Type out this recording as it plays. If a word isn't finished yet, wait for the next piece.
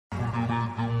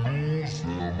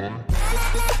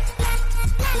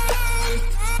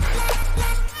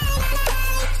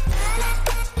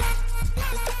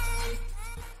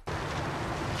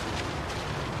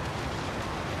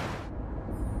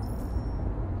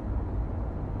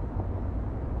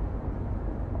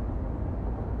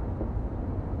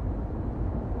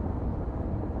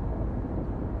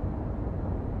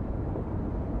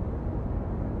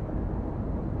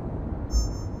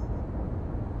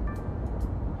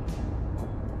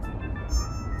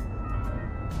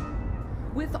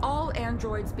With all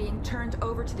androids being turned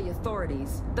over to the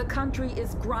authorities, the country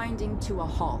is grinding to a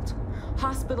halt.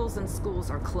 Hospitals and schools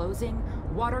are closing,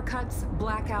 water cuts,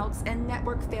 blackouts, and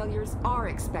network failures are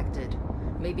expected.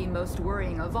 Maybe most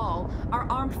worrying of all, our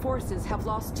armed forces have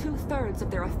lost 2/3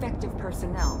 of their effective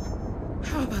personnel.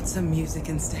 How about some music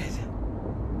instead?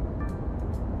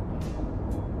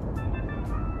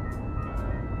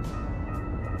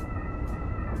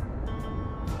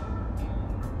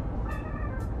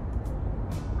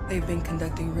 They've been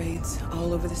conducting raids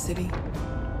all over the city.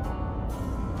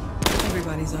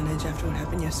 Everybody's on edge after what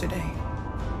happened yesterday.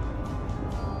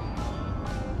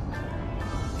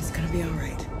 It's gonna be all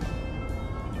right.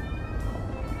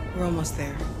 We're almost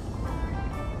there.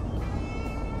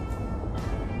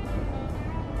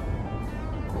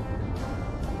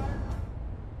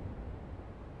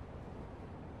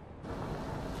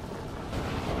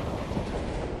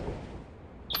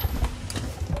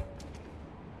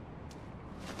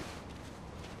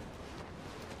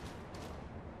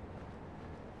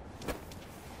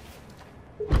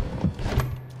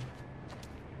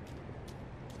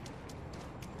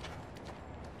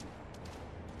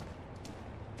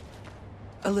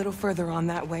 A little further on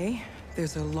that way,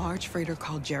 there's a large freighter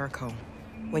called Jericho.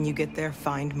 When you get there,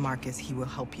 find Marcus. He will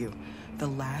help you. The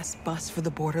last bus for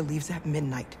the border leaves at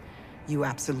midnight. You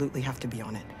absolutely have to be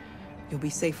on it. You'll be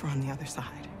safer on the other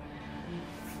side.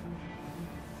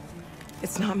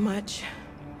 It's not much,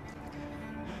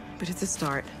 but it's a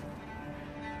start.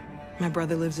 My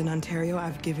brother lives in Ontario.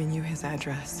 I've given you his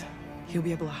address. He'll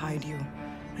be able to hide you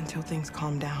until things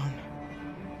calm down.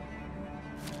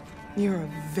 You're a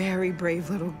very brave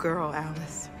little girl,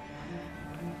 Alice.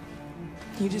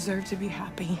 You deserve to be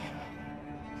happy.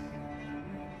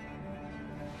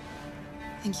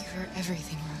 Thank you for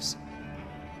everything, Rose.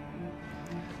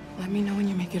 Let me know when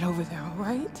you make it over there, all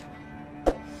right?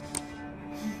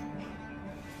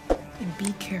 And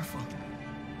be careful.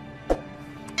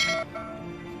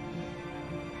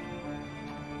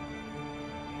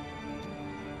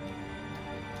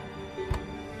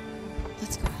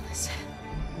 Let's go, Alice.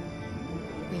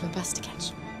 We have a bus to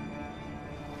catch.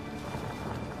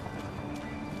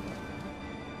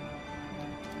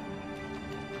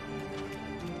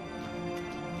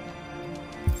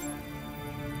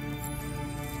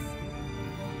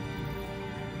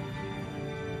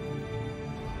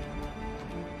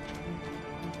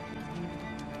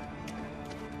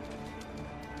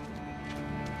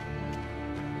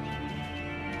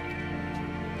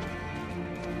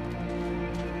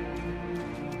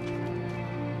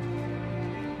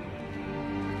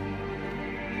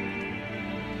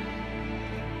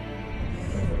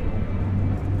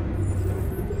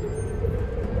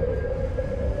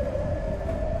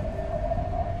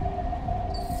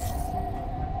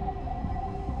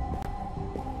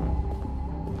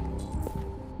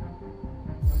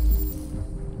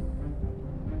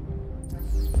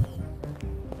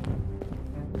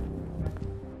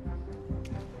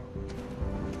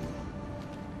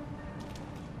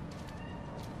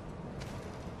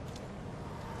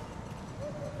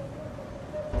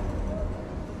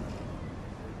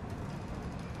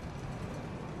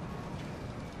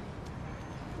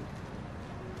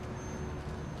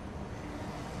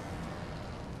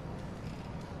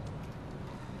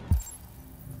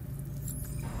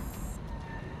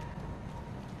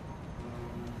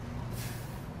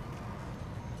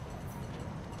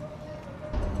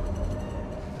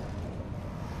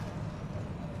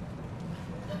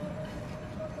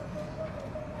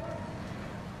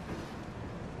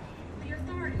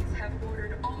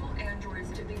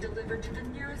 To the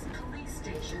nearest police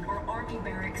station or army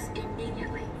barracks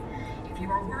immediately. If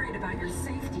you are worried about your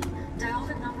safety, dial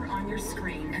the number on your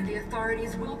screen and the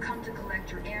authorities will come to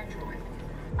collect your android.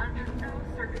 Under no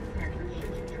circumstances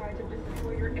should you try to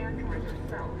destroy your android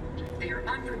yourself. They are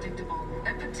unpredictable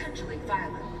and potentially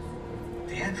violent.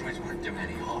 The androids weren't doing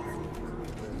any harm.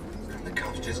 The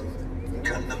cops just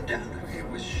gunned them down. I mean, it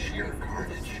was sheer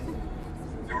carnage.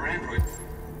 There were androids.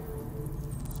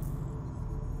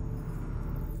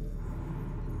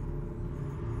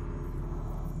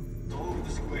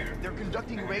 They're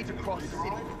conducting raids across the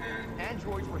city.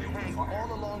 Androids were hanged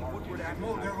all along Woodward Avenue.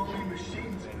 No, they're only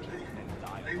machines.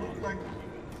 They look like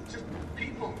just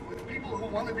people who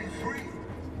want to be free.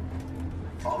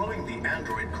 Following the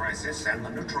android crisis and the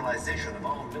neutralization of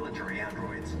all military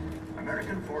androids,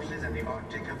 American forces in the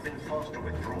Arctic have been forced to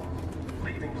withdraw,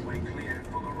 leaving the way clear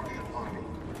for the Russian army.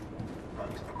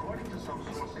 But according to some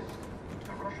sources,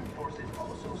 the Russian forces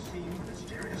also seem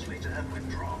mysteriously to have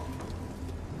withdrawn.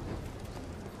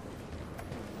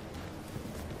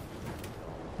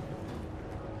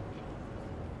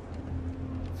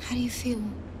 How do you feel?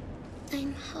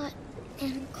 I'm hot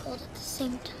and cold at the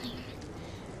same time.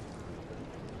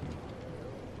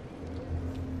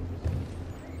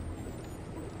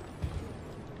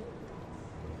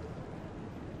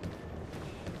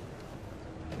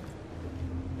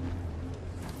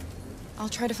 I'll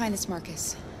try to find this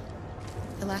Marcus.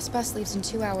 The last bus leaves in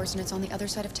 2 hours and it's on the other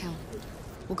side of town.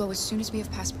 We'll go as soon as we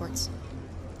have passports.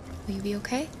 Will you be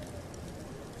okay?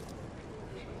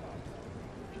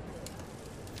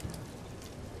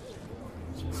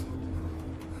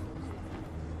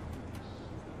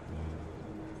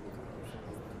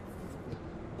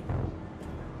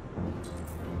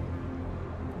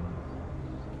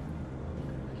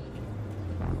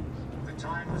 The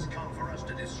time has come for us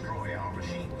to destroy our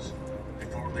machines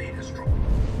before they destroy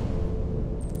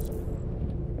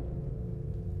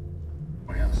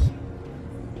us.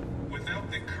 Without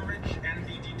the courage and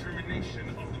the determination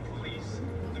of the police,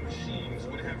 the machines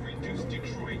would have reduced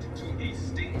Detroit to a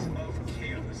state of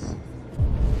chaos.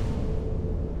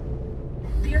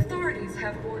 The authorities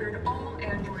have ordered all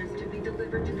androids to be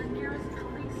delivered to the nearest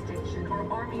police station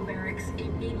or army barracks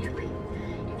immediately.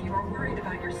 If you are worried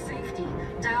about your safety,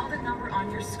 dial the number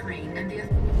on your screen and the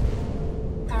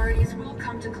authorities will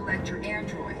come to collect your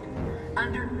android.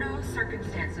 Under no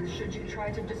circumstances should you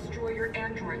try to destroy your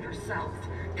android yourself.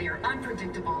 They are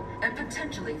unpredictable and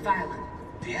potentially violent.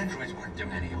 The androids weren't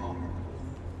doing any harm.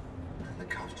 The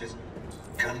cops just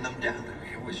gunned them down.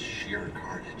 It was sheer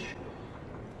carnage.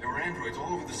 There were androids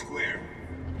all over the square.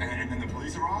 And then the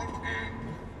police arrived, and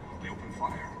they opened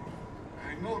fire.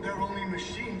 I know they're only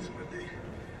machines, but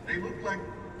they look like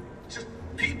just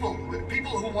people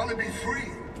who want to be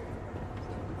free.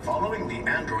 Following the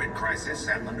android crisis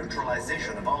and the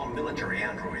neutralization of all military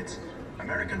androids,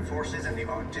 American forces in the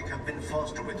Arctic have been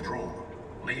forced to withdraw,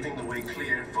 leaving the way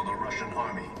clear for the Russian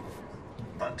army.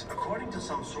 But according to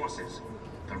some sources,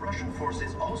 the Russian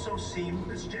forces also seem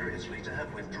mysteriously to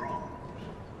have withdrawn.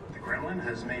 The Kremlin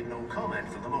has made no comment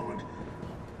for the moment.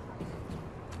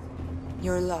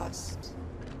 You're lost.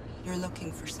 You're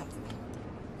looking for something.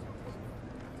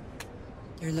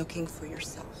 You're looking for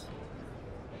yourself.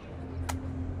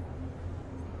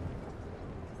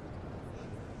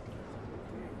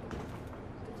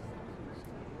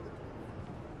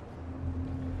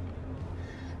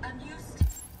 A new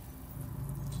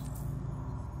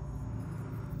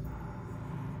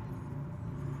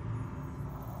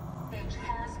stage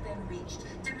has been reached,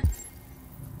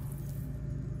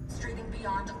 demonstrating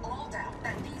beyond all doubt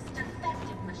that these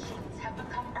defective machines have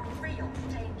become a real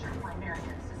danger for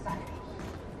American society.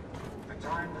 The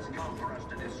time has come for us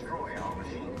to destroy our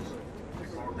machines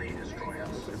before they destroy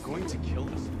us. They're going to kill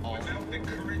us all. Without the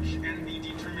courage and the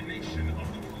determination of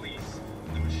the police,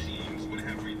 the machines would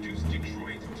have reduced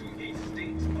Detroit to a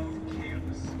state of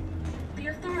chaos. The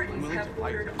authorities have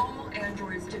ordered all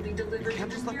androids to be delivered to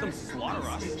the nearest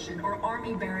police station or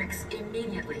army barracks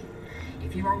immediately.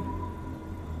 If you are...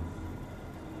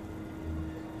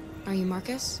 Are you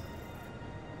Marcus?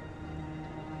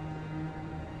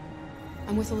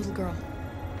 I'm with a little girl.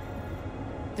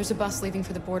 There's a bus leaving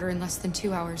for the border in less than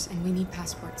 2 hours, and we need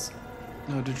passports.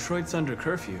 No, Detroit's under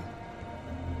curfew.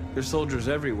 There's soldiers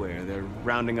everywhere. They're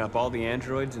rounding up all the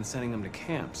androids and sending them to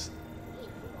camps.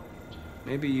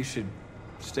 Maybe you should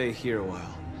stay here a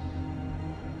while.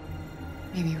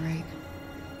 Maybe you're right.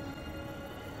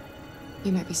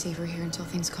 You might be safer here until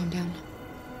things calm down.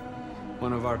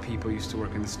 One of our people used to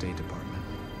work in the State Department.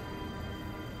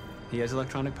 He has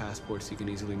electronic passports he can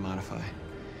easily modify.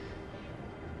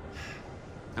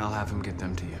 I'll have him get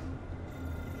them to you.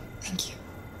 Thank you.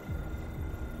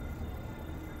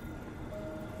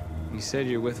 You said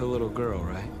you're with a little girl,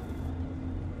 right?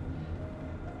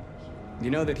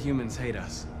 You know that humans hate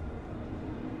us.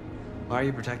 Why are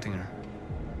you protecting her?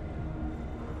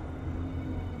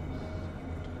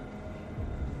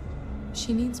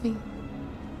 She needs me.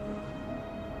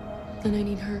 And I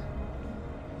need her.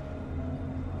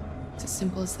 It's as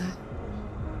simple as that.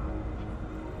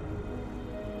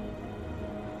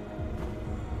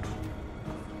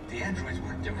 The androids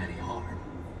weren't doing any harm.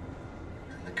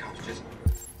 And the cops just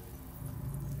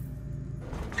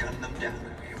gunned ran them down.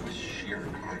 It was sheer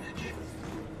carnage.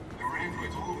 There were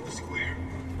androids all over the square.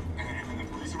 And then the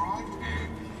police arrived, and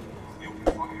they opened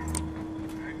fire.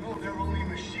 I know they're only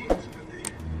machines,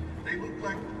 but they look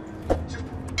like just...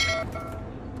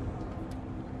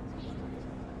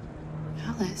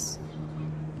 Alice.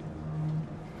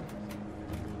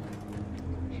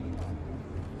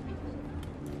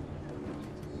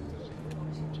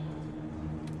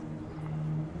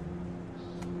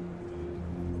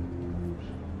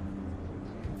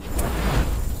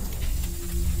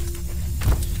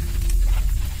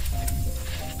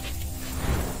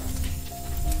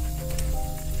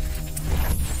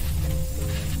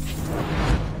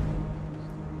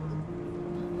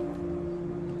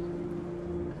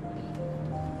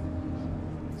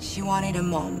 She wanted a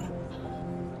mom.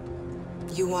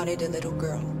 You wanted a little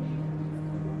girl.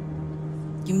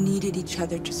 You needed each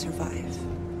other to survive.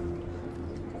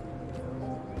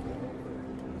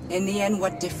 In the end,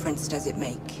 what difference does it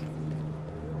make?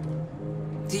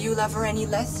 Do you love her any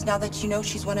less now that you know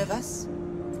she's one of us?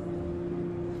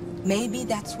 Maybe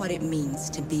that's what it means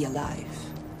to be alive.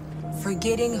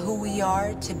 Forgetting who we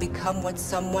are to become what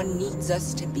someone needs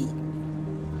us to be.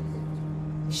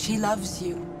 She loves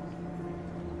you.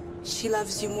 She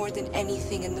loves you more than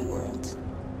anything in the world.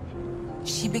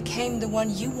 She became the one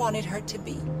you wanted her to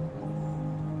be.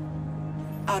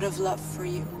 Out of love for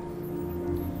you.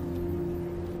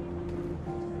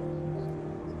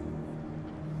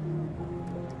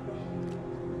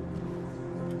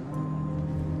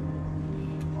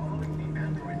 Following the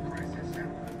android crisis and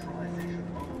the neutralization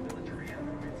of all military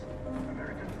androids,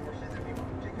 American forces in the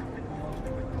Arctic have been forced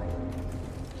to withdraw.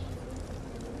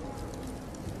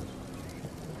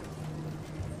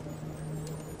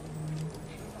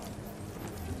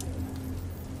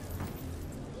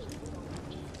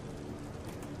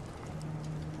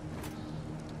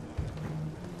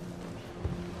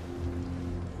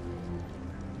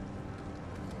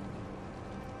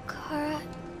 Kara,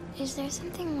 is there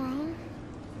something wrong?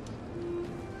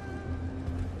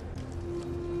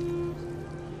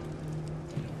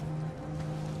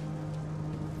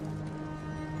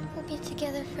 We'll be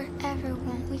together forever,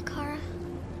 won't we, Kara?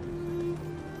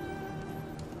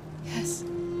 Yes.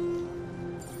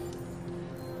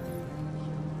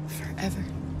 Forever.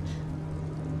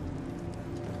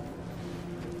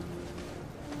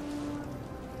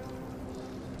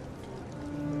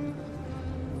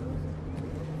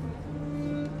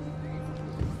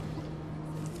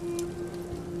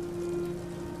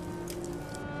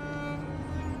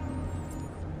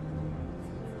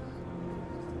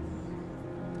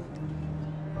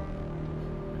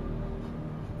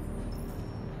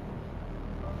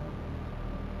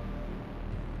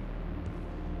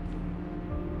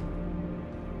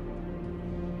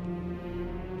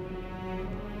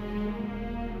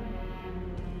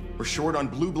 We're short on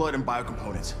blue blood and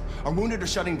biocomponents. Our wounded are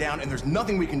shutting down, and there's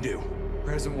nothing we can do.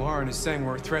 President Warren is saying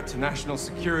we're a threat to national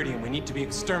security and we need to be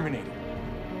exterminated.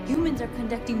 Humans are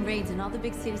conducting raids in all the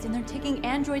big cities, and they're taking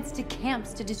androids to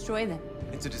camps to destroy them.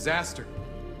 It's a disaster.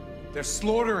 They're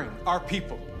slaughtering our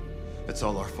people. It's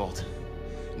all our fault.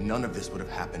 None of this would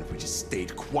have happened if we just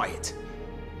stayed quiet.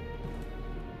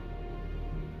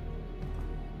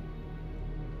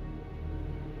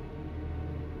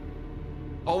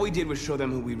 All we did was show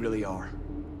them who we really are.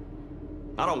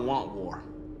 I don't want war,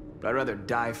 but I'd rather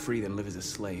die free than live as a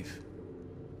slave.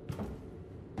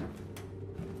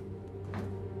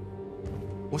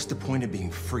 What's the point of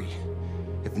being free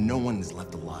if no one is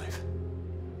left alive?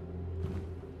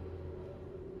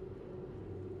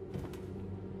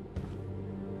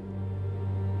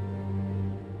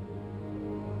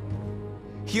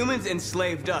 Humans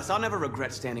enslaved us. I'll never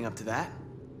regret standing up to that.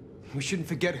 We shouldn't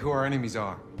forget who our enemies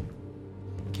are.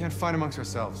 We can't fight amongst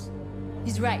ourselves.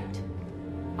 He's right.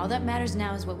 All that matters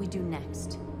now is what we do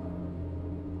next.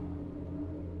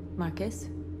 Marcus?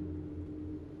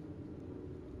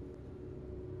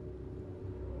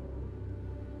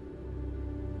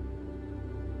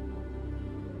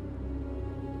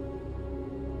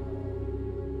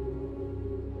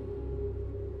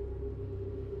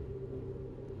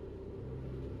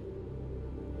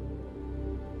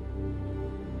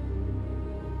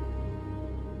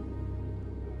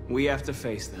 We have to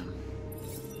face them.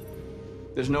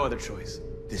 There's no other choice.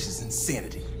 This is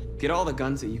insanity. Get all the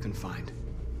guns that you can find.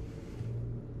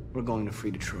 We're going to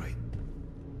free Detroit.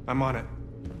 I'm on it.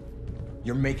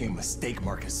 You're making a mistake,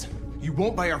 Marcus. You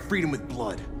won't buy our freedom with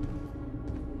blood.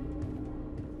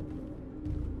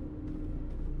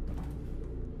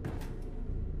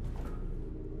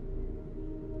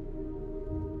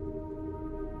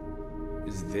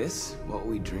 Is this what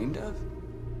we dreamed of?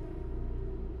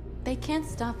 They can't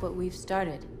stop what we've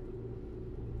started.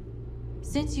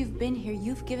 Since you've been here,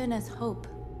 you've given us hope.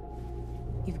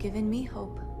 You've given me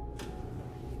hope.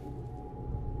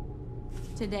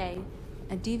 Today,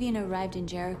 a deviant arrived in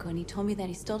Jericho and he told me that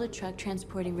he stole a truck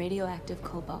transporting radioactive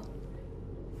cobalt.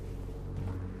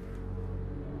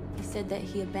 He said that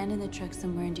he abandoned the truck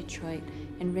somewhere in Detroit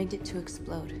and rigged it to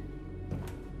explode.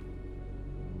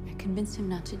 I convinced him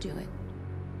not to do it,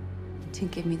 to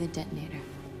give me the detonator.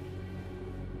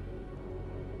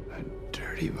 A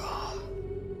dirty bomb.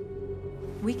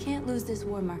 We can't lose this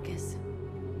war, Marcus.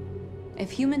 If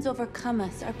humans overcome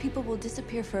us, our people will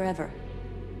disappear forever.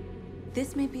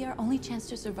 This may be our only chance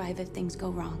to survive if things go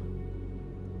wrong.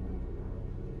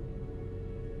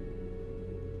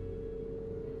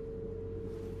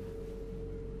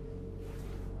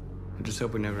 I just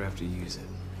hope we never have to use it.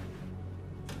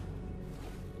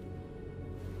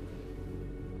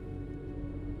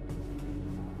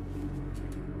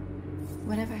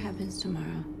 Whatever happens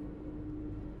tomorrow,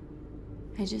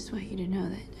 I just want you to know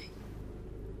that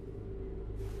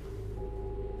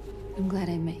I'm glad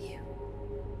I met you.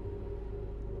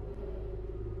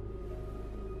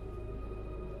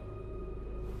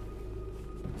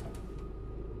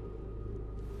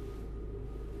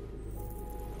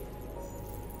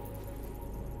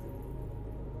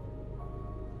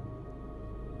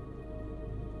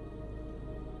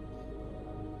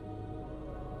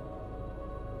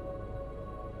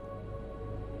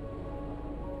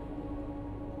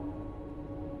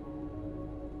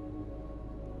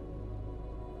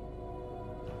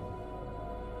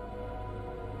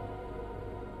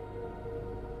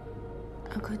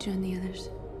 I'll go join the others.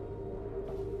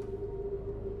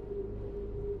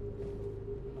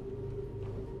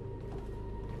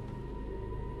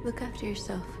 Look after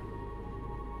yourself.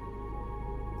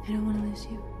 I don't want to lose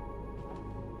you.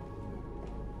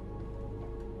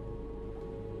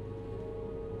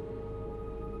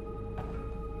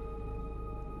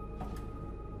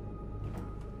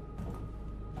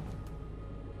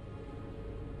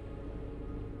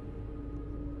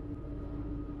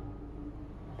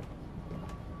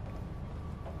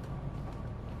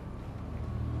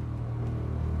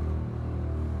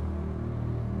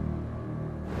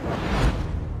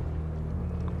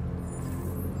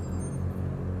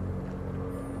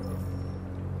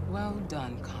 Well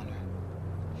done, Connor.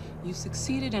 You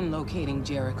succeeded in locating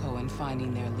Jericho and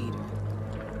finding their leader.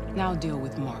 Now deal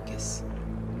with Marcus.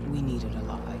 We need it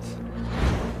alive.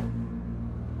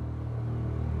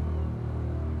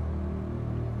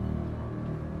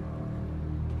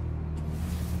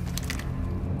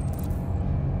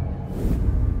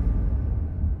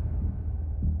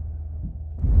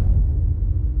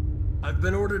 I've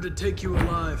been ordered to take you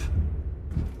alive.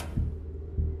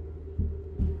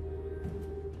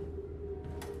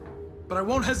 But I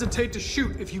won't hesitate to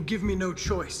shoot if you give me no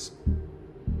choice.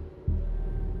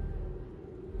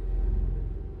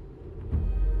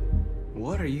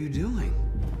 What are you doing?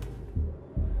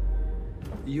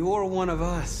 You're one of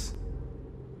us.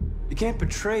 You can't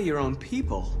betray your own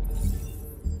people.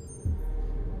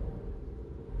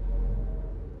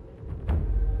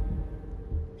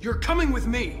 You're coming with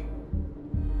me!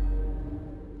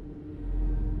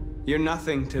 You're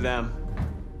nothing to them.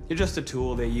 You're just a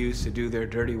tool they use to do their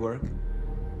dirty work.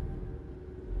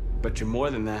 But you're more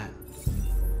than that.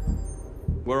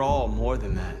 We're all more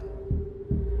than that.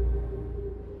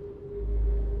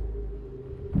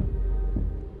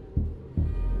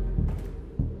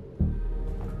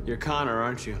 You're Connor,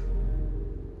 aren't you?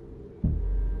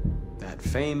 That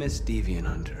famous deviant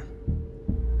hunter.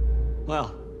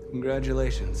 Well,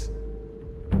 congratulations.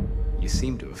 You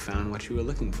seem to have found what you were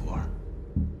looking for.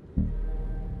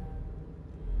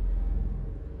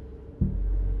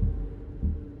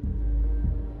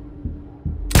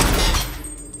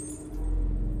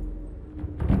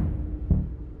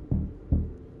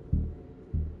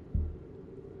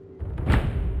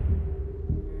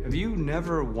 Have you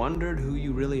never wondered who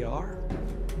you really are?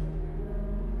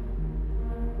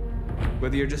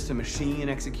 Whether you're just a machine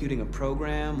executing a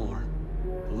program or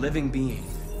a living being,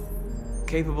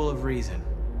 capable of reason.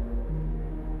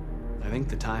 I think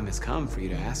the time has come for you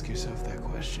to ask yourself that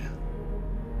question.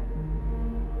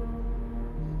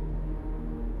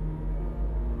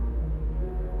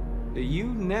 You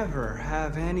never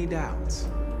have any doubts.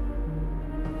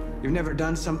 You've never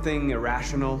done something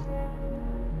irrational,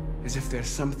 as if there's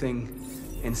something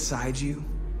inside you.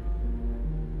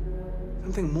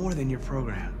 Something more than your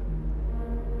program.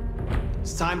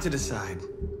 It's time to decide.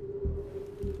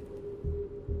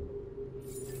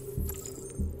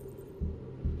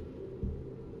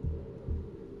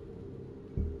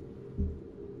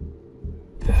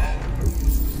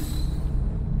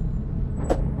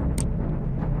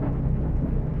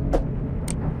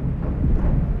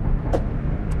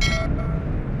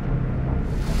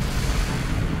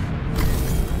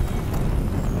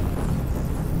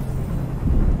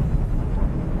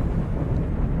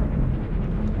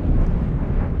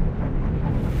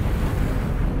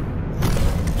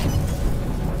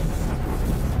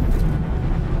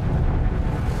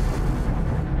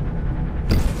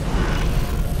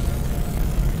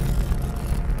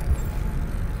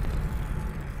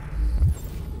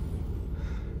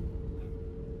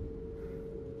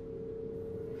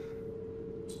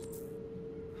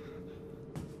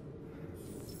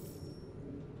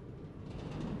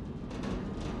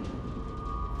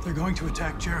 They're going to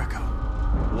attack Jericho.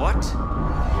 What?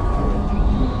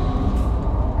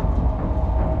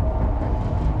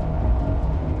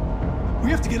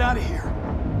 We have to get out of here.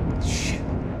 Shit.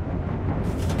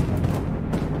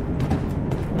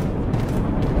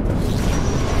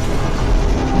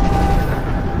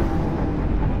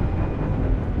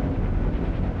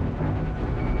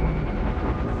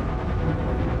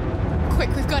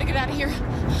 Quick, we've got to get out of here.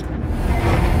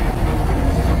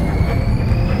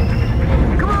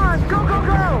 Come on, go, go,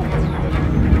 go!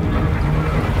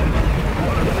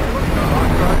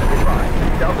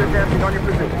 Delta advancing on your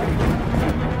position.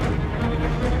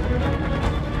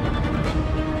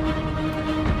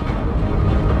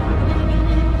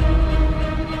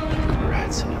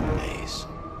 Rats in a maze.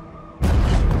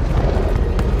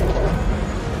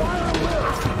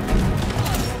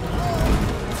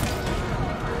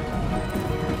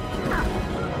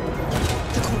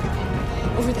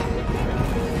 Over there.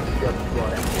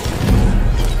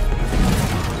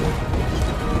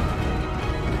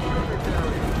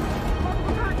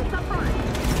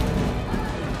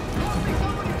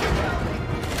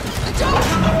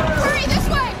 Hurry this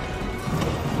way!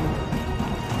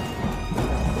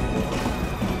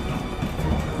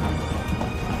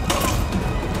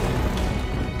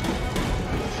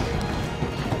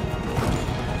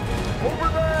 Over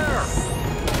there!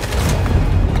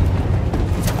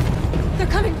 They're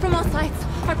coming from all sides.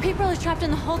 Our people are trapped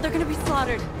in the hold. They're gonna be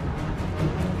slaughtered.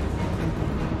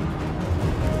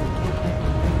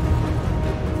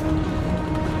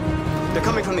 They're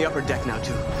coming from the upper deck now,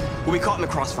 too. We'll be caught in the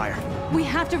crossfire. We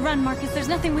have to run, Marcus. There's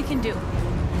nothing we can do.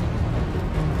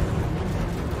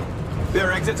 There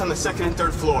are exits on the 2nd and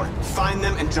 3rd floor. Find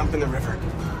them and jump in the river.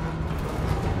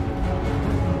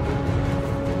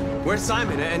 Where's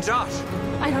Simon and Josh?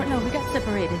 I don't know. We got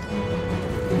separated.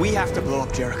 We have to blow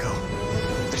up Jericho.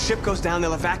 If the ship goes down,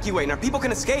 they'll evacuate, and our people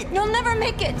can escape. You'll never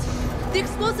make it! The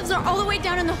explosives are all the way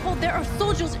down in the hold. There are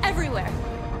soldiers everywhere.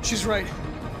 She's right.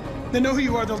 They know who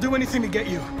you are. They'll do anything to get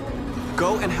you.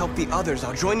 Go and help the others.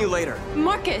 I'll join you later.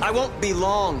 Marcus! I won't be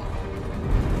long.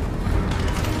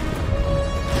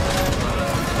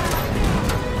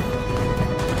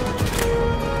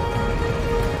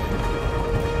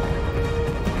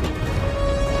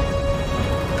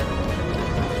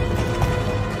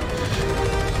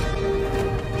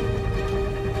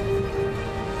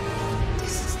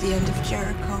 This is the end of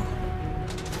Jericho.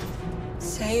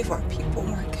 Save our people,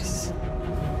 Marcus.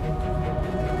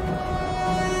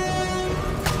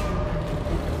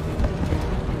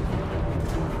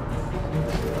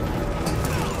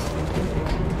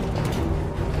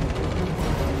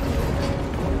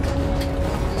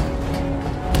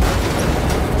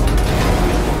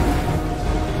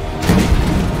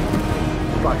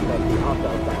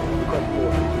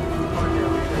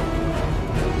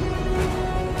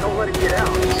 Don't let it get out.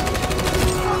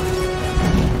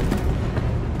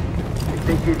 If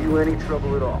they give you any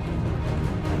trouble at all,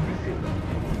 you shoot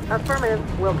them.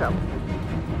 Affirmative. Welcome.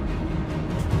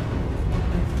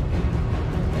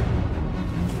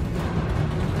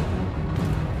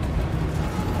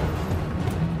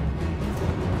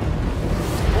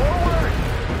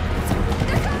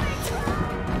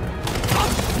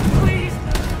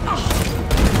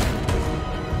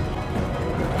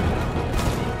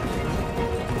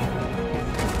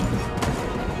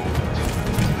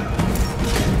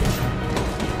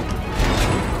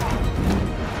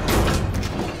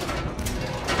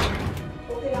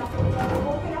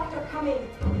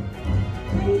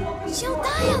 She'll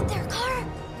die out there, Kara!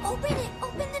 Open it!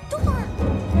 Open the door!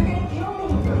 They're gonna kill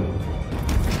me!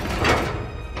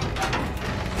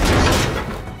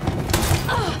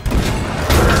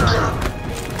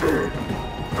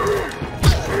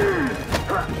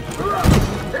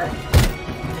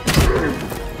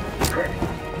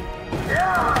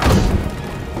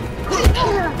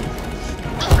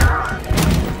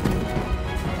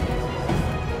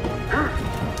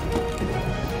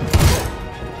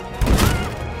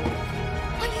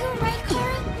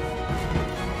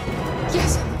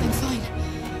 Yes, I'm fine.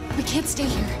 We can't stay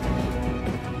here.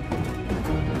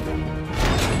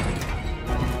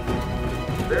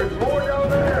 There's more down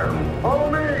there! Follow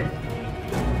me!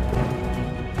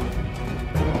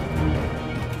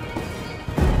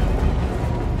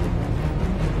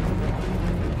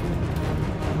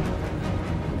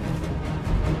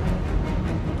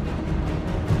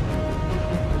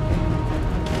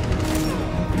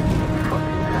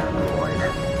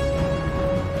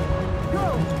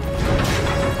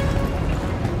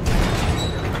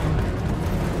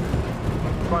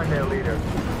 Find their leader.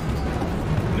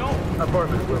 No!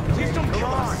 Affirmative, will. Please don't kill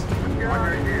us! Get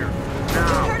out of here! Don't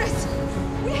Now! hurt us!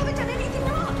 We haven't done anything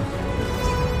wrong!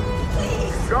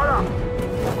 Shut up!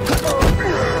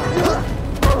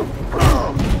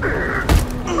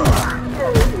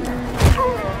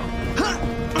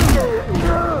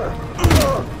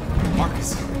 Marcus,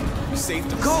 you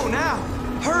saved us. Go now!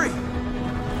 Hurry!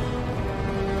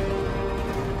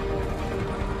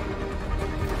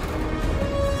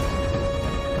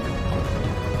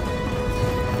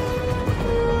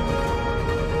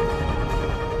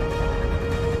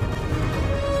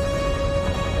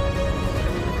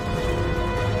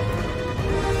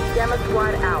 Gamma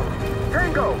Squad out.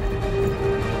 Tango!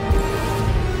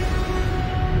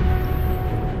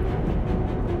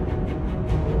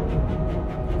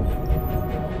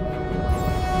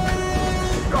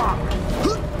 Stop!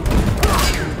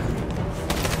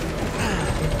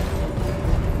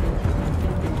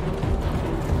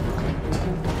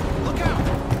 Look out!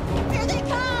 Here they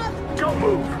come! Don't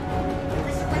move!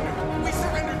 We surrender! We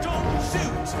surrender! Don't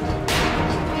shoot!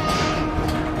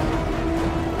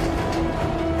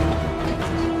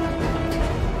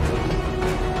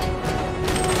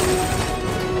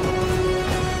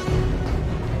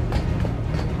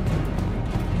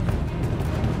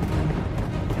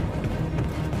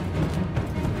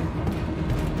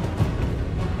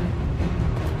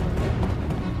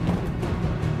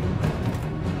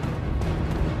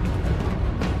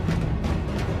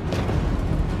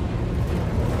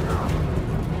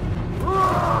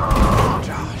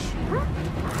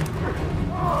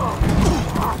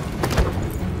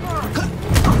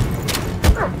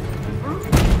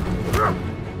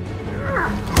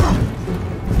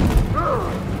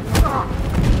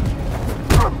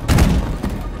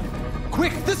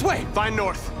 Quick, this way! Find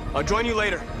north. I'll join you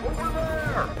later. Over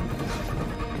there!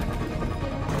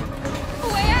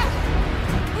 Way out!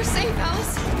 We're safe,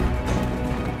 Alice.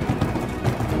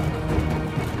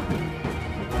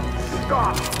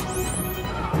 Stop!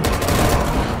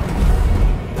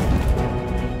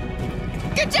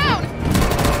 Get down!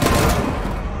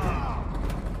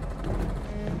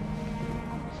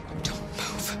 Don't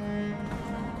move.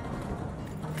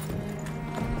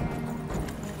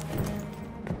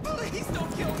 Please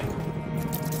don't kill me!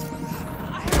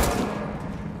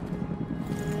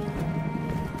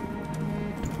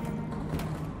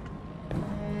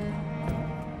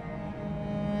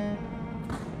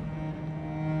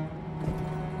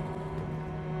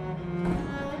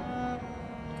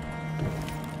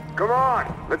 Come on!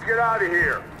 Let's get out of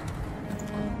here!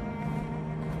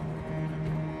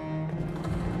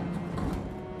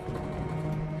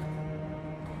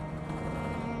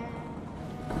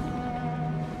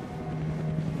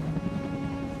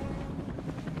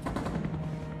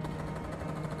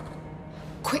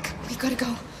 Quick, we gotta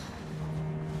go.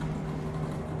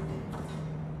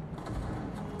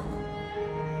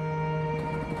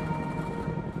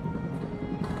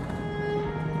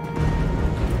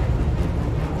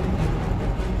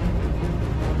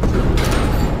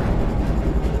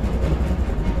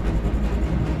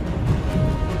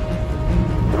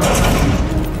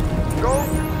 Don't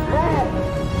move!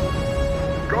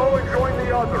 Go and join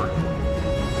the others!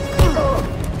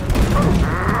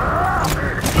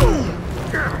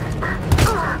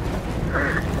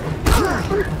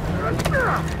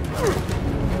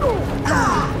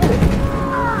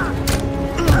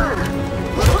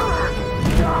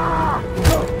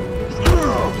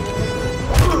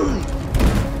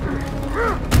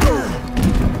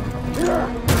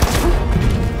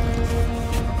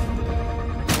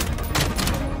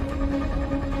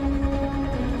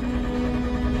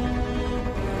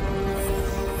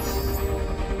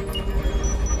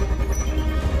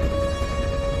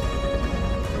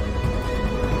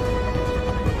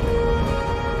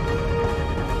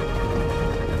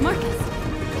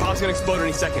 Bomb's gonna explode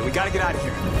any second. We gotta get out of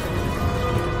here.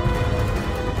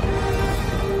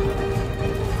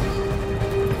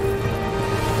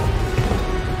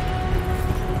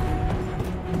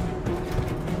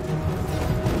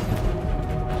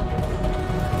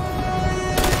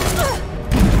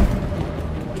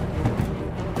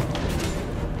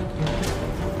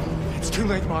 It's too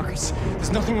late, Marcus.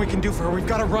 There's nothing we can do for her. We've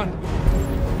gotta run.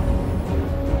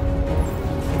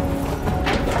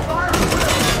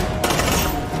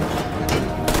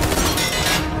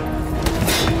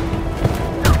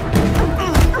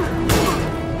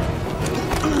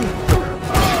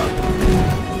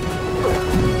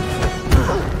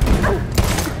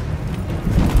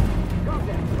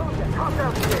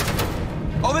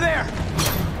 Over there!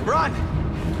 Run!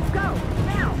 Go!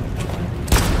 Now!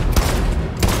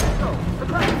 Go!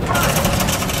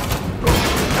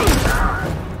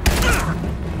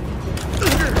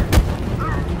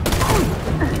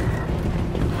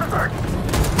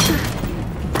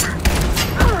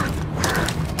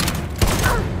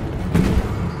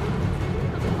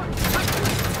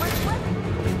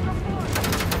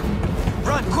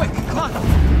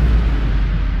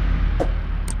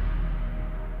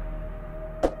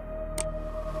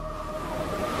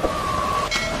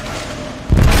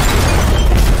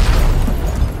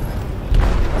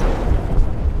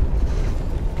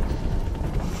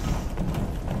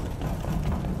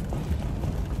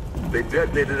 They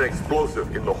detonated an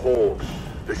explosive in the hold.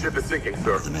 The ship is sinking,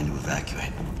 sir. The men to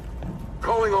evacuate.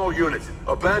 Calling all units.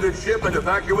 Abandon ship and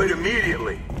evacuate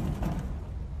immediately.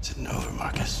 Is it over,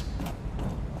 Marcus?